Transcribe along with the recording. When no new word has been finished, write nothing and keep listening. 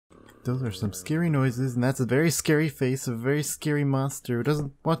Those are some scary noises, and that's a very scary face of a very scary monster who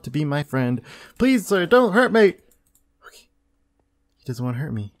doesn't want to be my friend. Please, sir, don't hurt me! Okay. He doesn't want to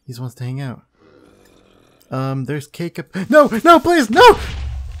hurt me. He just wants to hang out. There's cake up— No! No, please! No!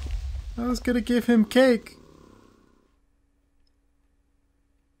 I was gonna give him cake.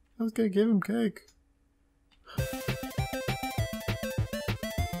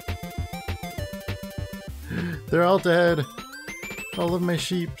 They're all dead. All of my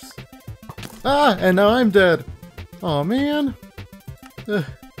sheeps. Ah! And now I'm dead. Oh man.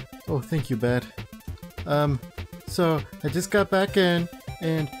 Oh, thank you, bed. So I just got back in,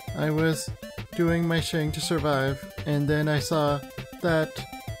 and I was doing my shing to survive, and then I saw that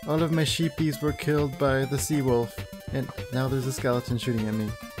all of my sheepies were killed by the sea wolf, and now there's a skeleton shooting at me.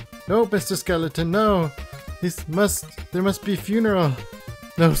 No, Mr. Skeleton, no! There must be a funeral!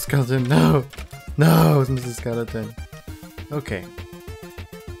 No, skeleton, no! No, Mr. Skeleton. Okay.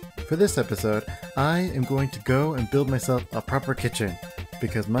 For this episode, I am going to go and build myself a proper kitchen,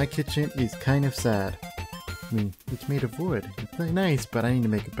 because my kitchen is kind of sad. I mean, it's made of wood. It's not nice, but I need to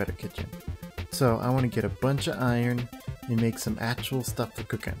make a better kitchen. So I want to get a bunch of iron and make some actual stuff for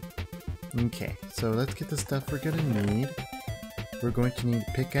cooking. Okay, so let's get the stuff we're gonna need. We're going to need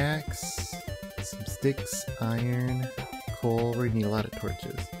a pickaxe, some sticks, iron, coal. We're gonna need a lot of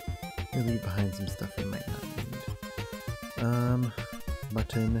torches. I'll leave behind some stuff we might not need.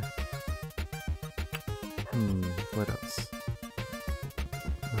 Mutton. What else?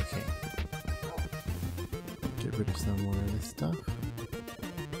 Okay. Get rid of some more of this stuff.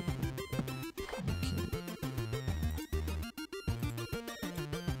 Okay.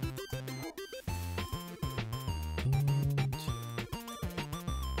 And...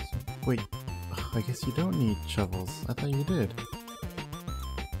 wait, I guess you don't need shovels. I thought you did.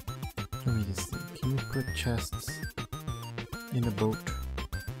 Let me just see. Can you put chests in a boat?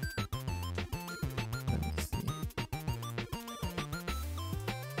 Let me see.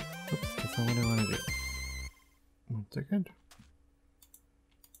 Oops, that's not what I want to do. 1 second.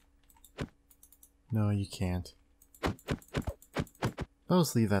 No, you can't. I'll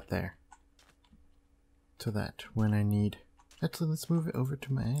just leave that there. So that when I need... Actually, let's move it over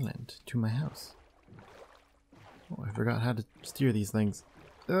to my island, to my house. Oh, I forgot how to steer these things.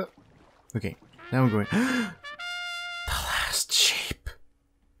 Okay, now we're going... The last sheep!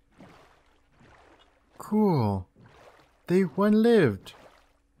 Cool. One lived.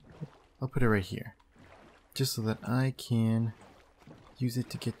 I'll put it right here. Just so that I can use it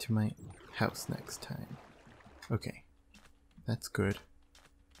to get to my house next time. Okay. That's good.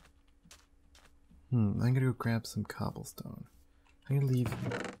 I'm gonna go grab some cobblestone. I'm gonna leave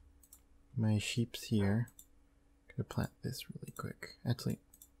my sheeps here. I'm gonna plant this really quick. Actually,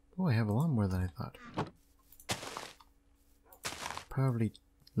 oh, I have a lot more than I thought. Probably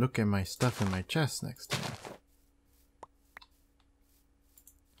look at my stuff in my chest next time.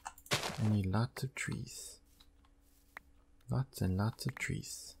 I need lots of trees. Lots and lots of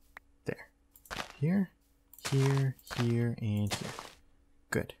trees. There. Here, here, here, and here.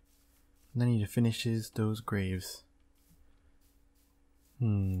 Good. And I need to finish those graves.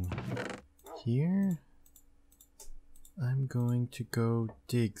 Here? I'm going to go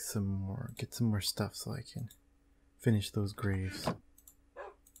dig some more, get some more stuff so I can finish those graves.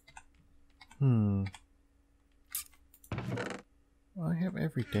 I have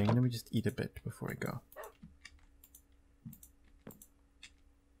everything. Let me just eat a bit before I go.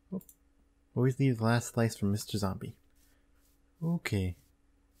 Oh. Always leave the last slice from Mr. Zombie. Okay.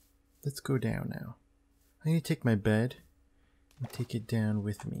 Let's go down now. I'm gonna take my bed and take it down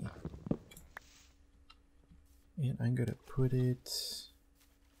with me. And I'm gonna put it...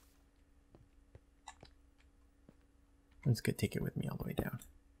 I'm just gonna take it with me all the way down.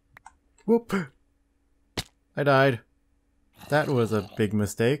 Whoop! I died. That was a big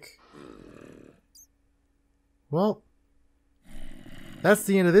mistake. Well, that's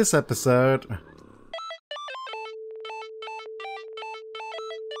the end of this episode.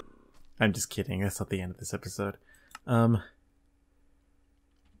 I'm just kidding. That's not the end of this episode.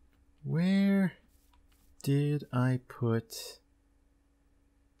 Where did I put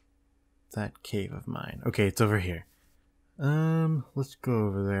that cave of mine? Okay, it's over here. Let's go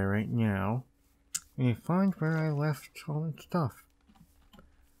over there right now and find where I left all that stuff.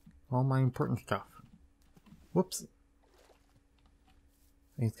 All my important stuff. Whoops.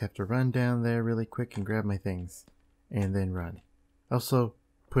 I just have to run down there really quick and grab my things. And then run. Also,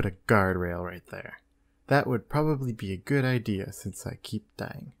 put a guardrail right there. That would probably be a good idea since I keep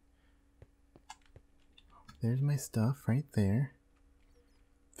dying. There's my stuff right there.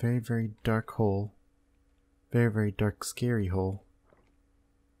 Very, very dark hole. Very, very dark, scary hole.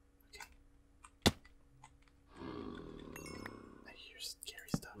 Okay.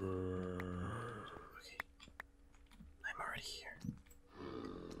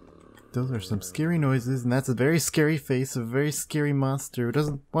 Those are some scary noises, and that's a very scary face of a very scary monster who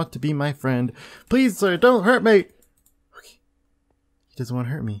doesn't want to be my friend. Please, sir, don't hurt me! Okay. He doesn't want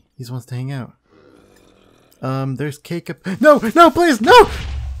to hurt me. He just wants to hang out. There's cake up... No! No, please! No!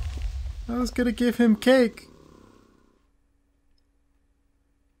 I was gonna give him cake.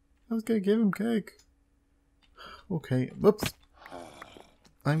 Okay, whoops.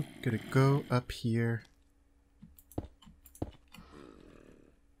 I'm gonna go up here.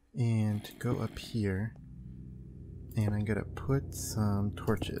 And go up here. And I'm gonna put some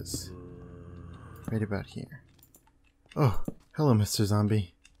torches. Right about here. Oh, hello, Mr.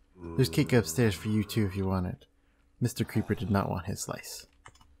 Zombie. There's cake upstairs for you too if you want it. Mr. Creeper did not want his slice.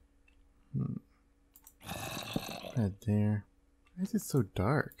 Right there. Why is it so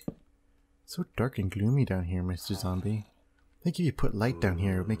dark? So dark and gloomy down here, Mr. Zombie. I think if you put light down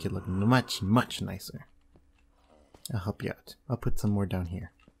here, it would make it look much, much nicer. I'll help you out. I'll put some more down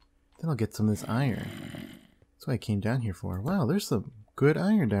here. Then I'll get some of this iron. That's what I came down here for. Wow, there's some good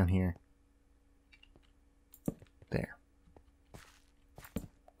iron down here. There.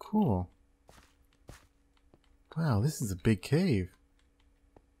 Cool. Wow, this is a big cave.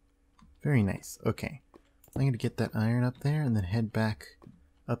 Very nice. Okay. I'm going to get that iron up there and then head back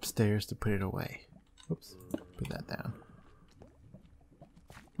upstairs to put it away. Oops. Put that down.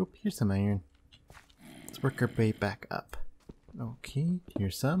 Oop, here's some iron. Let's work our way back up. Okay,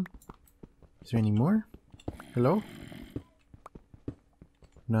 here's some. Is there any more? Hello?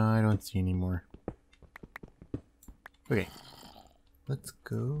 No, I don't see any more. Okay. Let's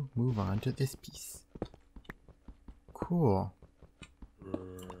go move on to this piece. Cool.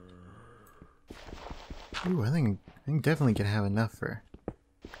 Ooh, I think definitely gonna have enough for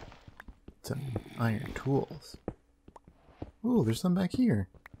some iron tools. Ooh, there's some back here.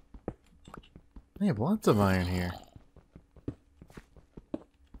 I have lots of iron here.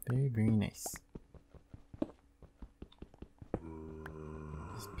 Very, very nice.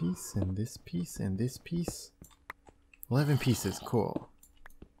 This piece, and this piece, and this piece. 11 pieces, cool.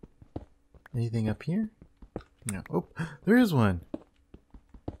 Anything up here? No. Oh, there is one!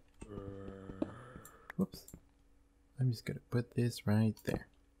 Whoops. I'm just gonna put this right there.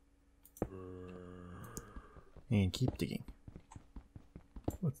 And keep digging.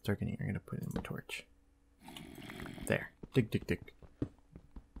 Oh, it's dark in here. I'm gonna put in my torch. There. Dig, dig, dig.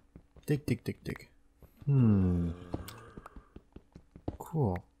 Dig, dig, dig, dig.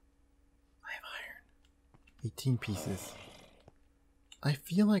 Cool. I have iron. 18 pieces. I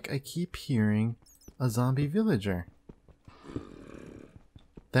feel like I keep hearing a zombie villager.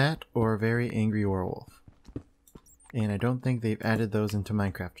 That or a very angry werewolf. And I don't think they've added those into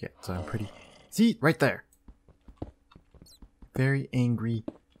Minecraft yet, so I'm pretty... See? Right there! Very angry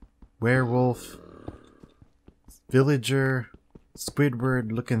werewolf, villager,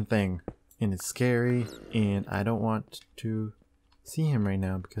 Squidward looking thing. And it's scary, and I don't want to see him right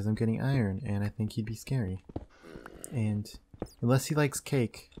now because I'm getting iron, and I think he'd be scary. And unless he likes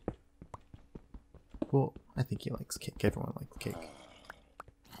cake... Well, I think he likes cake. Everyone likes cake.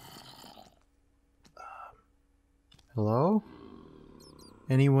 Hello?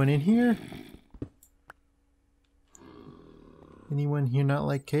 Anyone in here? Anyone here not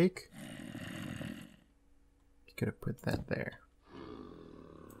like cake? Could have put that there.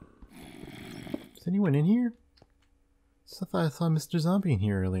 Is anyone in here? I thought I saw Mr. Zombie in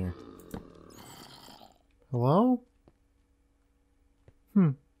here earlier. Hello?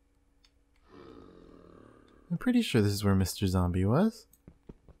 I'm pretty sure this is where Mr. Zombie was.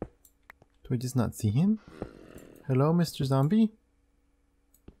 Do I just not see him? Hello, Mr. Zombie?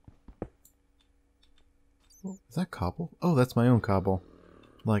 Oh, is that cobble? Oh, that's my own cobble.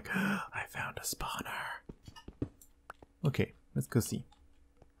 Like, I found a spawner. Okay, let's go see.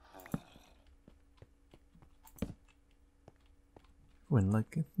 Oh, and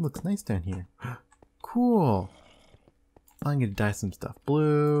like, it looks nice down here. Cool. I'm gonna dye some stuff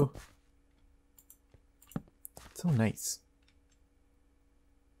blue. So nice.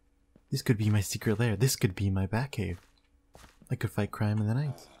 This could be my secret lair. This could be my Batcave. I could fight crime in the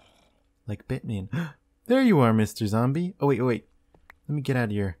night. Like Batman. There you are, Mr. Zombie. Oh, wait, wait. Let me get out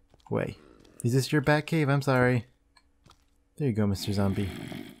of your way. Is this your Batcave? I'm sorry. There you go, Mr. Zombie.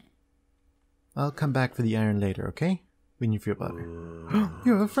 I'll come back for the iron later, okay? When you feel better.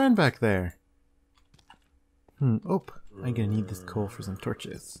 You have a friend back there. Oh, I'm gonna need this coal for some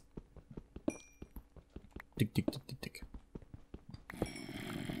torches. Dig, dig, dig, dig, dig.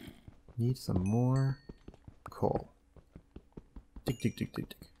 Need some more coal. Dig, dig, dig, dig,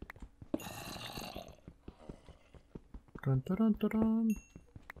 dig. Dun, dun, dun, dun, dun.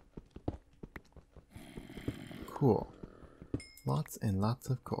 Cool. Lots and lots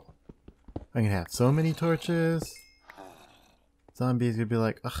of coal. I'm gonna have so many torches. Zombie's gonna be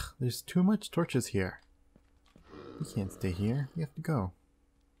like, ugh, there's too much torches here. We can't stay here. We have to go.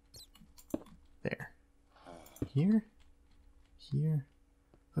 There. Here? Here?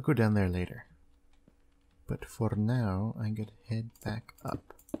 I'll go down there later. But for now, I'm gonna head back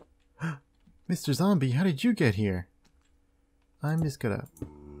up. Mr. Zombie, how did you get here? I'm just gonna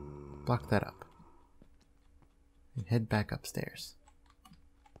block that up. And head back upstairs.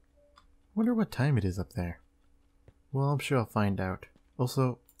 Wonder what time it is up there. Well, I'm sure I'll find out.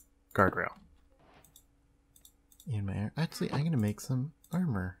 Also, guardrail. In my actually, I'm gonna make some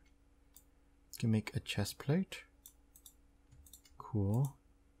armor. Can make a chest plate. Cool.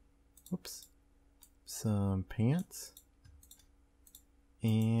 Whoops. Some pants.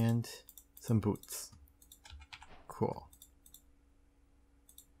 And some boots. Cool.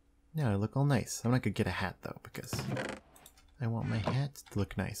 Now I look all nice. I'm not gonna get a hat though because I want my hat to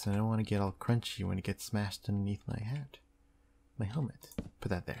look nice and I don't want to get all crunchy when it gets smashed underneath my hat. My helmet. Put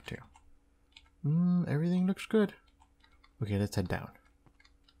that there too. Everything looks good. Okay, let's head down.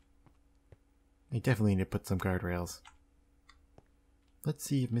 I definitely need to put some guardrails. Let's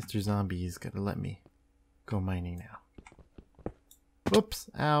see if Mr. Zombie is gonna let me go mining now. Oops!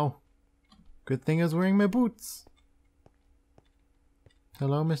 Ow! Good thing I was wearing my boots.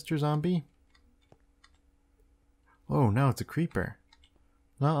 Hello, Mr. Zombie? Oh, now it's a creeper.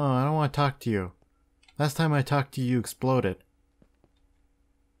 Uh-oh, I don't want to talk to you. Last time I talked to you, you exploded.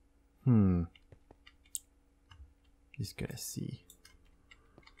 Just gotta see.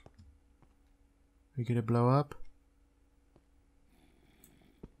 Are you gonna blow up?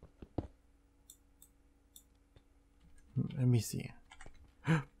 Let me see.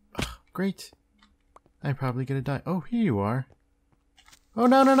 Great. I'm probably gonna die. Oh, here you are. Oh,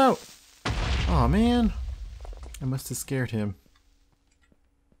 no, no, no! Aw, man. I must have scared him.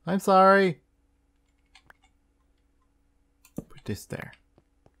 I'm sorry. Put this there.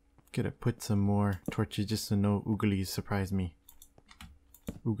 Gotta put some more torches just so no ooglies surprise me.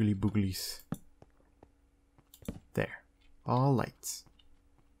 Oogly booglies. There. All lights.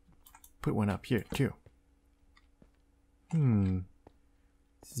 Put one up here too.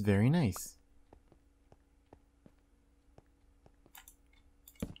 This is very nice.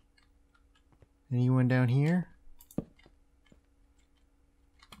 Anyone down here?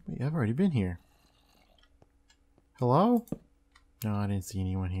 Wait, I've already been here. Hello? No, I didn't see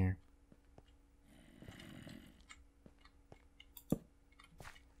anyone here.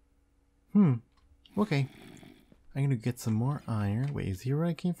 Okay. I'm gonna get some more iron. Wait, is here where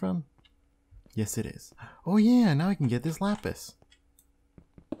I came from? Yes, it is. Oh yeah, now I can get this lapis.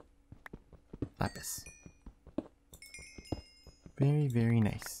 Lapis. Very, very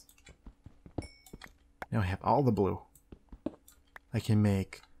nice. Now I have all the blue. I can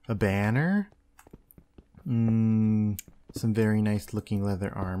make a banner. Some very nice looking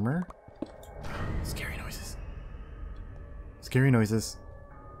leather armor. Scary noises. Scary noises.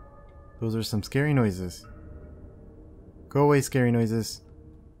 Those are some scary noises. Go away, scary noises.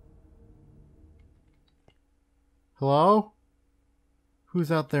 Hello?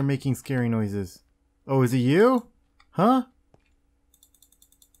 Who's out there making scary noises? Oh, is it you? Huh?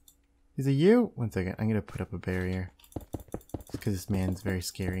 Is it you? One second, I'm gonna put up a barrier. Because this man's very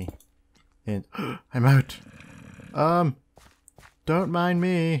scary. And I'm out. Don't mind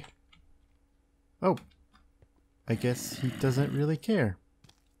me. Oh. I guess he doesn't really care.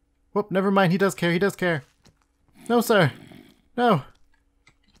 Whoop, never mind, he does care, he does care. No, sir. No.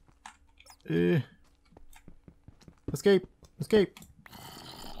 Escape. Escape.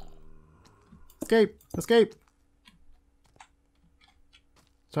 Escape. Escape.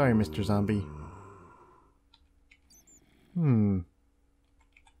 Sorry, Mr. Zombie.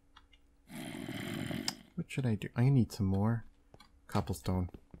 What should I do? I need some more cobblestone.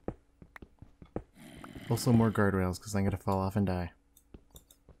 Also more guardrails, because I'm going to fall off and die.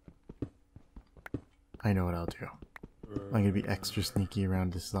 I know what I'll do. I'm going to be extra sneaky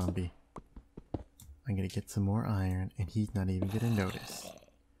around this zombie. I'm going to get some more iron, and he's not even going to notice.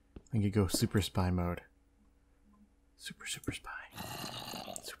 I'm going to go super spy mode. Super spy.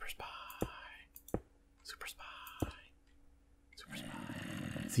 Super spy. Super spy. Super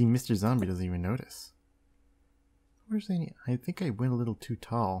spy. See, Mr. Zombie doesn't even notice. Where's any? I think I went a little too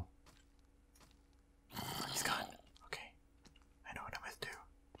tall. He's gone. Okay. I know what I must do.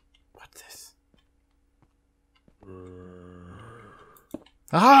 What's this?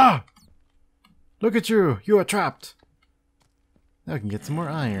 Aha! Look at you! You are trapped! Now I can get some more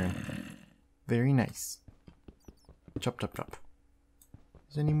iron. Very nice. Chop, chop, chop.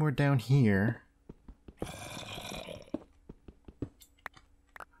 Is there any more down here?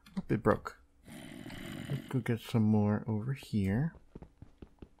 Oh, it broke. Let's go get some more over here.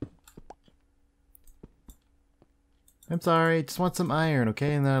 I'm sorry, just want some iron,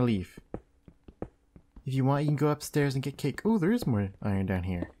 okay? And then I'll leave. If you want, you can go upstairs and get cake. Oh, there is more iron down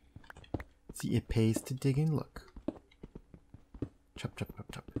here. See, it pays to dig and look. Chop, chop,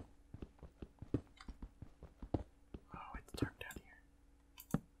 chop, chop. Oh, it's dark down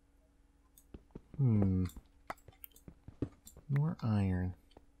here. More iron.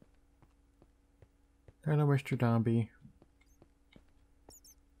 Hello, Mr. Dombie.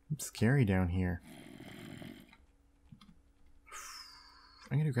 It's scary down here.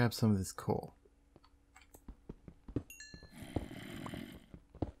 I'm gonna grab some of this coal.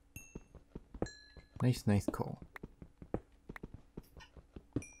 Nice, nice coal.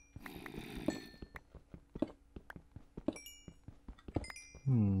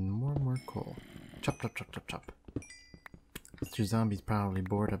 More coal. Chop, chop, chop, chop, chop. Mr. Zombie's probably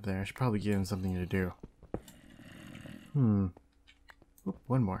bored up there. I should probably give him something to do. Oop,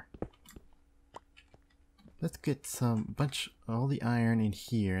 one more. Let's get all the iron in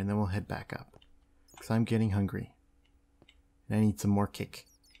here, and then we'll head back up. Because I'm getting hungry. And I need some more cake.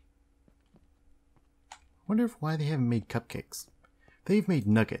 I wonder why they haven't made cupcakes. They've made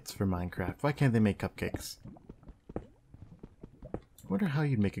nuggets for Minecraft. Why can't they make cupcakes? I wonder how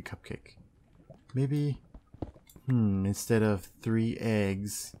you'd make a cupcake. Maybe, instead of 3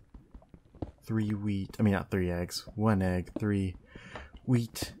 eggs, 3 wheat, I mean not 3 eggs, 1 egg, 3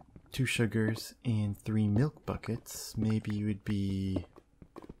 wheat, 2 sugars, and 3 milk buckets, maybe you would be,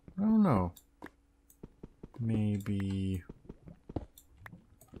 I don't know, maybe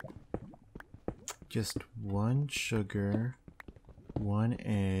just 1 sugar, 1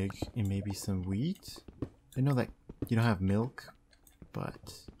 egg, and maybe some wheat. I know that you don't have milk,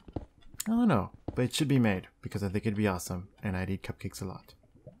 but I don't know. But it should be made, because I think it'd be awesome, and I'd eat cupcakes a lot.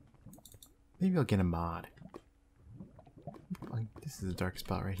 Maybe I'll get a mod. This is a dark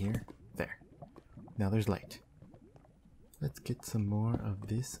spot right here. There. Now there's light. Let's get some more of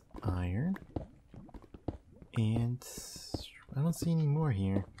this iron. And I don't see any more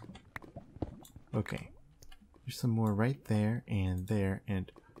here. Okay. There's some more right there, and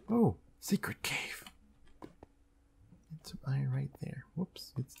oh! Secret cave! And some iron right there.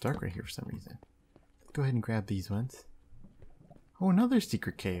 Whoops, it's dark right here for some reason. Let's go ahead and grab these ones. Oh, another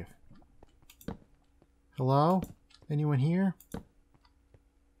secret cave. Hello? Anyone here?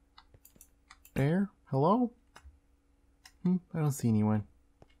 There? Hello? I don't see anyone.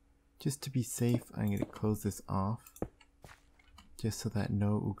 Just to be safe, I'm going to close this off. Just so that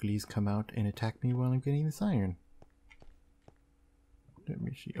no ooglies come out and attack me while I'm getting this iron. Let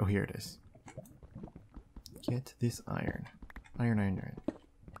me see. Oh, here it is. Get this iron. Iron.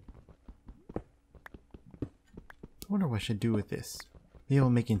 I wonder what I should do with this. Maybe I'll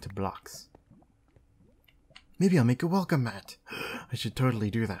make it into blocks. Maybe I'll make a welcome mat. I should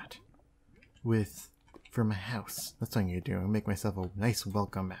totally do that. For my house. That's what I'm going to do. I'll make myself a nice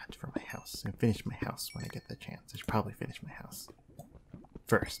welcome mat for my house. And finish my house when I get the chance. I should probably finish my house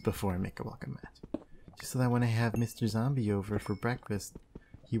first before I make a welcome mat. Just so that when I have Mr. Zombie over for breakfast,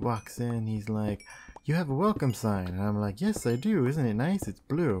 he walks in, he's like, "You have a welcome sign." And I'm like, "Yes, I do. Isn't it nice? It's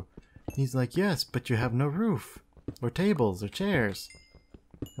blue." He's like, "Yes, but you have no roof. Or tables, or chairs."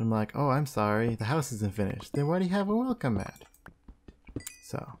 And I'm like, "Oh, I'm sorry. The house isn't finished." "Then why do you have a welcome mat?"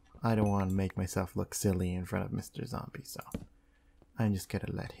 So, I don't want to make myself look silly in front of Mr. Zombie, so I'm just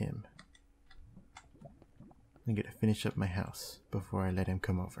gonna let him. I'm gonna finish up my house before I let him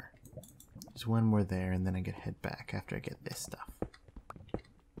come over. There's one more there, and then I'm gonna head back after I get this stuff.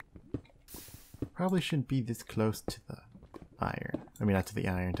 Probably shouldn't be this close to the iron. I mean, not to the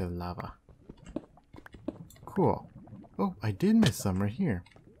iron, to the lava. Cool. Oh, I did miss some right here.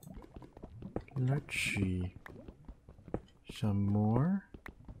 Let's see. Some more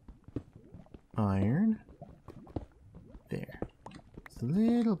iron. There. Just a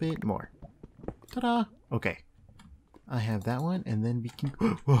little bit more. Ta-da! Okay. I have that one, and then we can...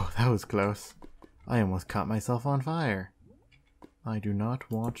 Whoa, that was close. I almost caught myself on fire. I do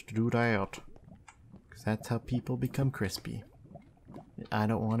not want to do that. Because that's how people become crispy. I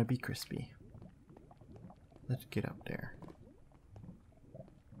don't want to be crispy. Let's get up there.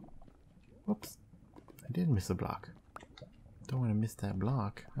 Whoops. I did miss a block. Don't want to miss that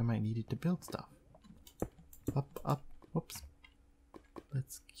block. I might need it to build stuff. Up, up. Whoops.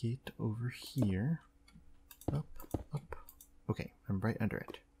 Let's get over here. Up, up. Okay, I'm right under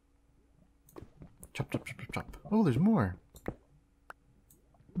it. Chop, chop, chop, chop, chop. Oh, there's more.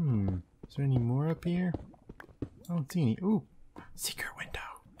 Is there any more up here? I don't see any. Ooh, secret window.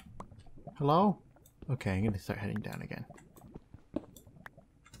 Hello? Okay, I'm gonna start heading down again.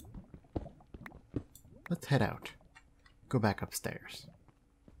 let's head out. Go back upstairs.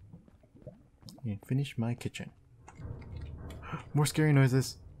 And finish my kitchen. More scary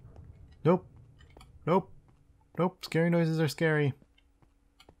noises. Nope. Nope. Nope. Scary noises are scary.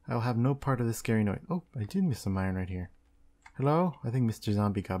 I'll have no part of this scary noise. Oh, I did miss some iron right here. Hello? I think Mr.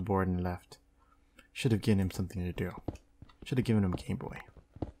 Zombie got bored and left. Should have given him something to do. Should have given him a Game Boy.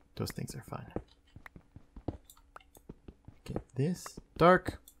 Those things are fun. Get this.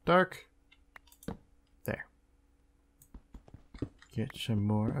 Dark. Dark. There. Get some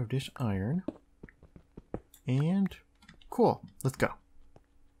more of this iron. And cool. Let's go.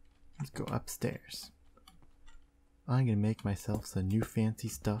 Let's go upstairs. I'm gonna make myself some new fancy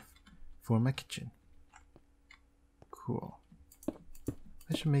stuff for my kitchen. Cool.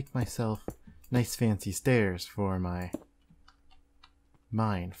 I should make myself nice fancy stairs for mine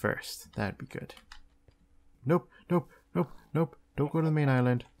first. That'd be good. Nope, nope, nope, nope. Don't go to the main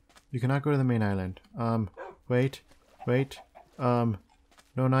island. You cannot go to the main island. Wait. No,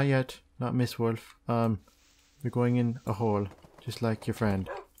 not yet. Not Miss Wolf. You're going in a hole. Just like your friend.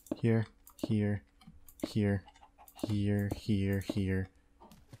 Here.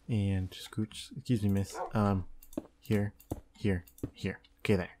 And scooch. Excuse me, miss. Here.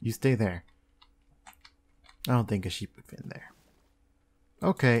 Okay, there. You stay there. I don't think a sheep would fit in there.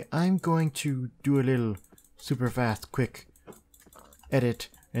 Okay, I'm going to do a little super fast, quick edit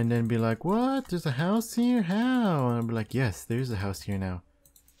and then be like, what? There's a house here? How? And I'll be like, yes, there's a house here now.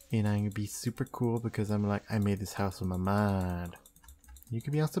 And I'm going to be super cool because I'm like, I made this house with my mind. You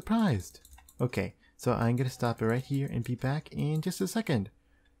can be all surprised. Okay, so I'm going to stop it right here and be back in just a second.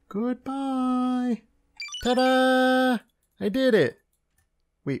 Goodbye. Ta-da! I did it.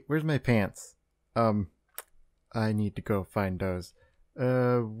 Wait, where's my pants? I need to go find those.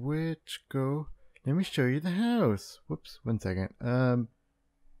 Let me show you the house. Whoops, 1 second. Where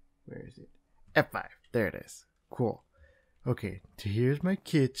is it? F5. There it is. Cool. Okay, so here's my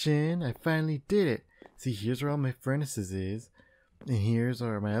kitchen. I finally did it. See, here's where all my furnaces is. And here's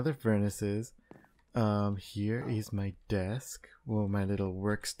where my other furnaces. Here is my desk. Well, my little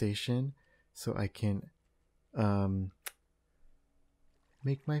workstation. So I can,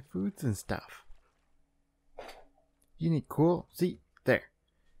 make my foods and stuff. You need cool. See, there.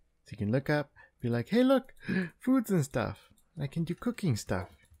 So you can look up, be like, hey, look, foods and stuff. I can do cooking stuff.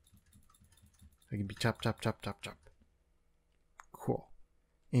 I can be chop. Cool.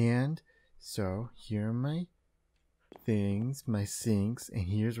 And so here are my things, my sinks, and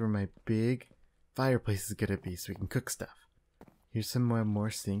here's where my big fireplace is gonna be so we can cook stuff. Here's some more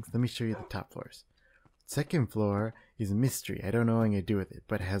sinks. Let me show you the top floors. Second floor is a mystery. I don't know what I'm gonna do with it,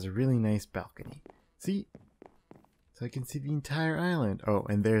 but it has a really nice balcony. See? So I can see the entire island. Oh,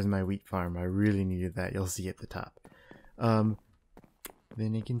 and there's my wheat farm. I really needed that. You'll see at the top.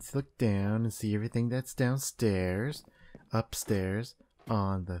 Then you can look down and see everything that's downstairs. Upstairs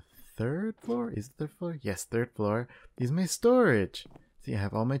on the third floor. Is it third floor? Yes, third floor is my storage. See, I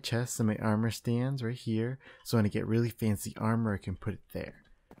have all my chests and my armor stands right here. So when I get really fancy armor, I can put it there.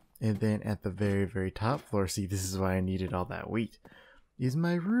 And then at the very, very top floor, see, this is why I needed all that wheat, is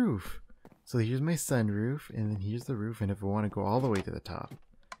my roof. So here's my sunroof, and then here's the roof. And if I want to go all the way to the top,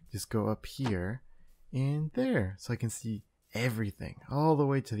 just go up here and there. So I can see everything all the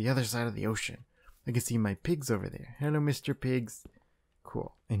way to the other side of the ocean. I can see my pigs over there. Hello, Mr. Pigs.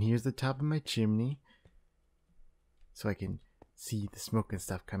 Cool. And here's the top of my chimney. So I can see the smoke and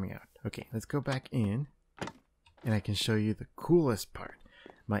stuff coming out. Okay, let's go back in. And I can show you the coolest part.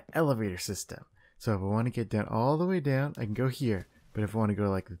 My elevator system. So if I want to get down all the way down, I can go here. But if I want to go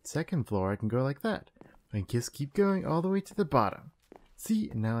like the second floor, I can go like that. I can just keep going all the way to the bottom. See,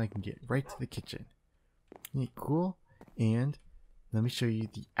 and now I can get right to the kitchen. Isn't it cool? And let me show you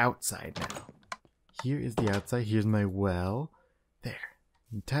the outside now. Here is the outside. Here's my well. There.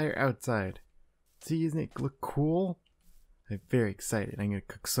 Entire outside. See, isn't it look cool? I'm very excited. I'm going to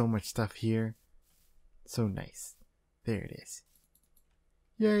cook so much stuff here. So nice. There it is.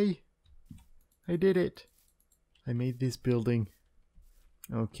 Yay! I did it. I made this building.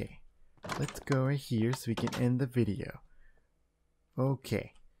 Okay. Let's go right here so we can end the video.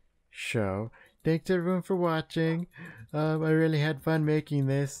 Okay. So, thanks everyone for watching. I really had fun making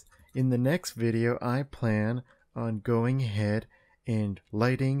this. In the next video, I plan on going ahead and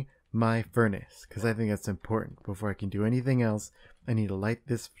lighting my furnace, because I think that's important. Before I can do anything else, I need to light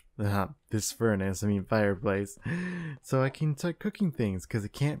this fireplace, so I can start cooking things, because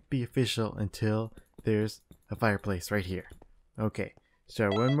it can't be official until there's a fireplace right here. Okay, so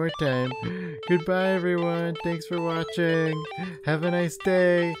one more time, goodbye everyone, thanks for watching, have a nice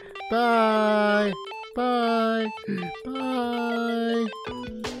day, bye, bye, bye,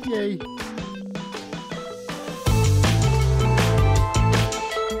 yay.